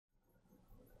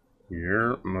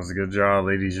Here, what's a good job,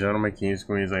 ladies and gentlemen, kings,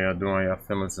 queens, how y'all doing? How y'all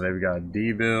feeling today? We got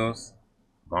Dee Billz,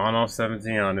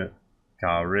 VonOff1700,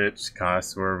 Richh,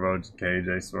 Swervo,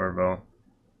 𝐑𝐄𝐒𝐓,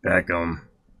 Beckham,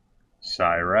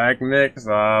 ChiraqMix.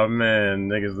 Oh man,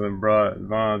 niggas done brought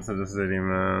Von to the city,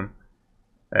 man.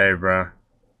 Hey, bro,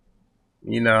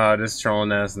 you know how this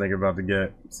trolling ass nigga about to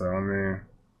get. So I mean,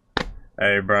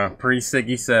 hey, bro,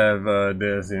 𝐓𝐈𝐌𝐄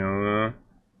this, you know,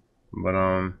 but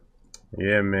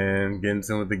yeah, man, get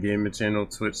into with the gaming channel,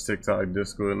 Twitch, TikTok,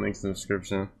 Discord, links in the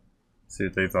description. See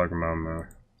what they talking about, man.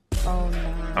 Oh,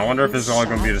 no. I wonder if it's all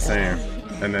gonna be the same,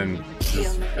 and then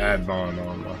just add Von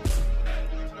on, though.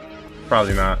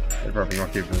 Probably not. They're probably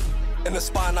gonna keep it. In the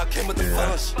spine, I came with the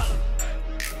punch.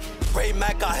 Ray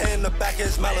Mac got hair in the back of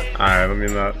his melon. Alright, let me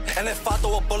not. And if I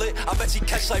throw a bullet, I bet you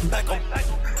catch like Beckham.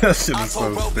 That shit is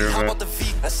so stupid. Hop out the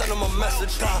feet and send him a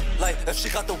message. Like, if she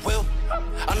got the will,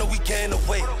 I know we getting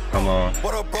away. Come on.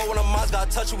 What up, bro? When the moms got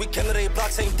touch, we candidate block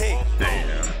same day.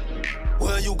 Damn.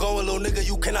 Where you going, little nigga?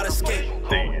 You cannot escape.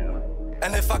 Damn.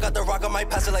 And if I got the rock, I might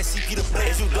pass it like CP to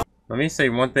Blaze. You don't. Let me say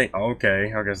one thing. Okay,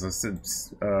 so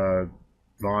since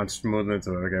Von smoothed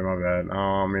into it. Okay, my bad.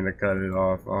 I mean to cut it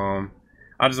off.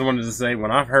 I just wanted to say, when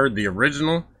I've heard the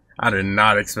original, I did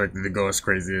not expect it to go as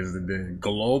crazy as it did.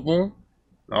 Global?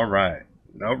 Alright.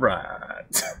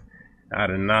 Alright. I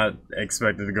did not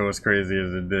expect it to go as crazy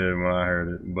as it did when I heard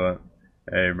it. But,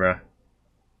 hey, bruh.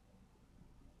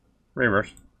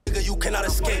 Reverse. You cannot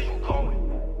escape.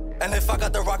 And if I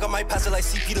got the rock, I might pass it like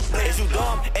CP to Blaze. You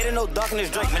dumb? Ain't no duck in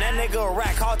this Drake. Man, that nigga a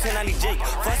rat. Call 1090 Jake.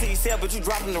 Fussy he said, but you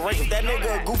dropping the rate. If that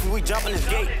nigga a goofy, we jumping his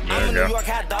gate. I'm a New York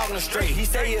hot dog in the street. He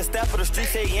say he a step, but the street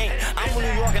say he ain't. I'm a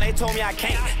New York and they told me I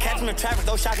can't. Catch him in traffic,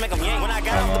 those shots make him yank. When I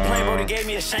got off the plane, bro, they gave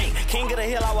me a shank. King of the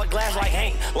hill, I wear glass like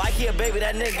Hank. Like he a baby,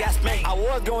 that nigga got spanked. I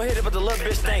was gonna hit it, but the little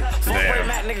bitch stink. Fuck Ray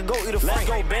Mac, nigga, go eat a frank.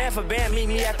 Go band for band, meet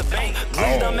me at the bank.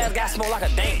 Green dumb ass got smoke like a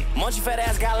dank. Munchy fat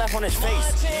ass got left on his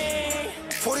face.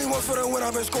 41 for the win,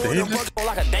 I've been scoring them buckets Oh,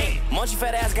 like a dame. Munchy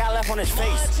fat ass got left on his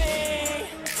face.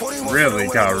 41 really,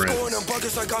 for the win, I've been scoring them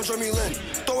buckets like 𝐓𝐈𝐌𝐿.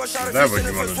 Throw a shot at his in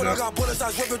the when I got bullets,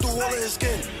 I dripping through all of his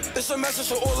skin. It's a message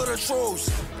to all of the trolls.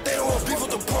 They don't want beef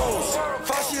with the pros.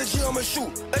 Fashy a G, I'ma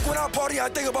shoot. Like when I party, I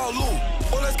think about loot.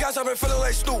 All this gas, I've been feeling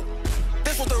like Snoop.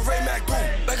 This what the Ray Mac do.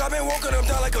 Like I've been walking them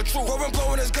down like a troop. I've been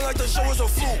blowing this gun like the show is a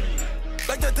fluke.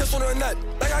 Like the diss on the net.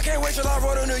 Like I can't wait till I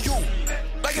run into you.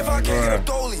 Like if I can't get a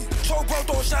goalie, choke bro,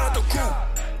 don't shout at the crew.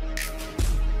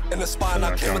 In the spine,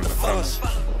 I came with the fellas.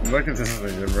 Look at this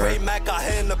nigga, bro. Ray Mac got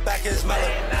hair in the back of his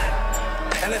melon.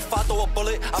 And if I throw a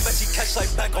bullet, I bet she catch like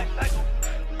Beckham.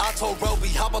 I told Roby,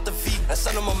 hop out the feet and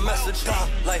send him a message.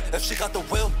 Like if she got the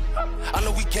will, I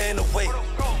know we getting away.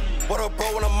 What up,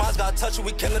 bro? When the moms got touch,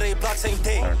 we candidate block same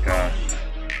day. Okay.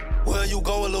 Where you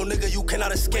going, little nigga? You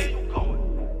cannot escape.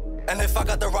 And if I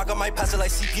got the rock, I might pass it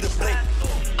like CP to Blake.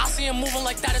 I see him moving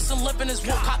like that, it's some lip in his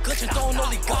walk, hot glitching, throwing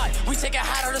only God. We take it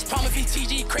high to this problem,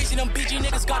 VTG, crazy, them BG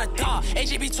niggas gotta die.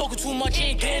 AJ be talking too much, he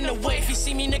ain't getting away. If he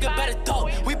see me, nigga, better dog.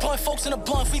 We pulling folks in the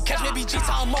blunt, if we catch maybe G,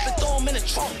 tie him up and throw him in the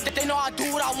trunk. That they know I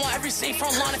do what I want, every scene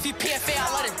front line. If he PFA, I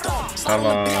let it dump. Slide on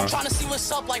the beat, I'm trying to see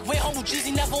what's up, like where humble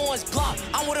Jeezy never on his block.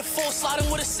 I'm with a 4,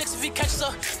 sliding with a 6, if he catches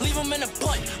her, leave him in the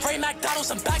butt. Ray Mac Donald,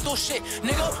 some backdoor shit,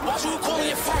 nigga, watch who calling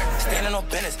your friend. Standing on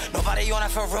business, nobody on that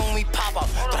for room, we pop up.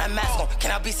 Throw that mask on, can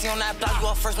I be seen on that block? You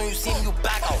up first when you see me, you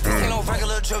back out. This ain't no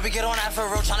regular drill, we get on that for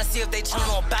real, trying to see if they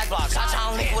chillin' on back blocks. I try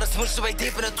to link with a smooch the way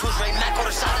deep in the tooth, Ray Mac or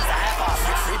the shot is a half off.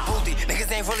 Free booty, niggas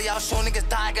ain't really out showing niggas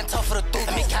die, getting tough for the dude.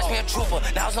 Let me catch me a trooper,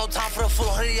 now it's no time for the full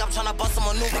hoodie, I'm trying to bust him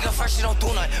a new nigga. First you don't do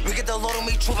nothing, we get the load on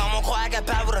me troop, I'm on call, I get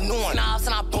bad with a new one. Nah,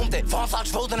 and I boomed it, Von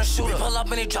Fox rolled in a shooter. Pull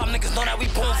up and he drop, niggas know that we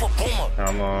boom for boomer.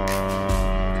 Come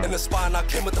on. In the spine, I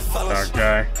came with the fellas.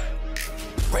 Okay.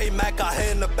 Ray Mac got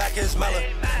hair in the back of his melon.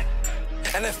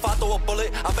 And if I throw a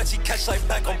bullet, I bet she catch like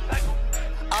Beckham.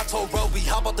 I told Roby,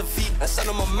 hop out the feet and send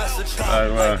him a message.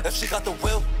 Like, if she got the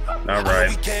will, I know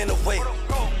we getting away.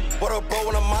 What up, bro?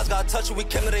 When the moms got touch, we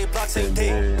candidate block same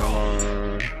day.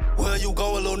 Where you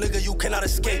going, little nigga? You cannot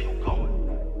escape.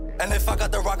 And if I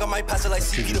got the rock, I might pass it like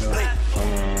CP to Blake.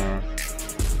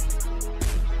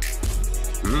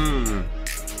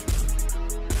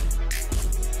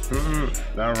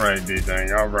 Alright,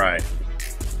 D-Thing, alright.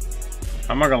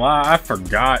 I'm not gonna lie, I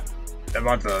forgot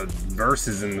about the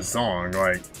verses in the song.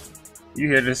 Like, you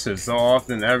hear this shit so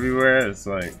often everywhere, it's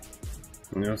like,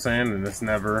 you know what I'm saying? And it's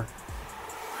never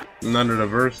none of the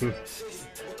verses.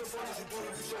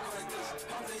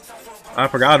 I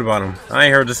forgot about them. I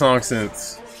ain't heard the song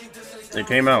since it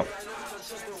came out.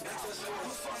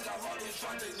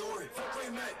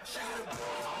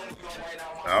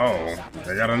 Oh,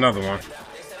 they got another one.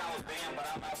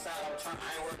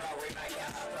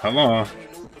 Hello.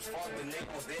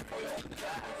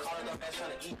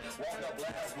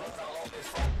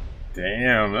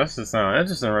 Damn, that should sound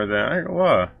interesting right there. I ain't gonna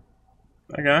lie.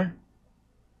 Okay.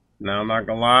 Now, I'm not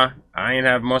gonna lie. I ain't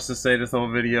have much to say this whole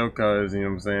video because, you know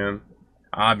what I'm saying?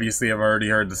 Obviously, I've already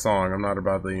heard the song. I'm not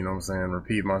about to, you know what I'm saying,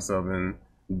 repeat myself and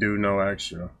do no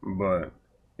extra. But,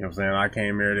 you know what I'm saying? I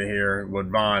came here to hear what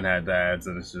Von had to add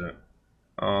to the shit.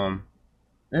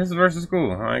 His verse is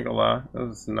cool. I ain't gonna lie. It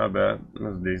was not bad. It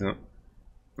was decent.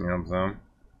 You know what I'm saying?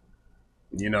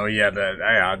 You know, he had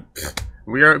that.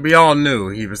 We all knew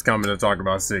he was coming to talk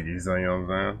about Siggy, so you know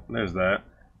what I'm saying? There's that.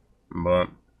 But,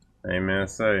 hey man,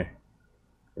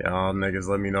 y'all niggas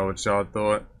let me know what y'all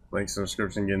thought. Links in the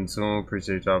description, getting tuned.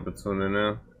 Appreciate y'all for tuning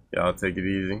in. Y'all take it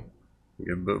easy.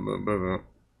 Good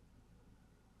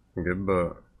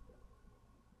butt.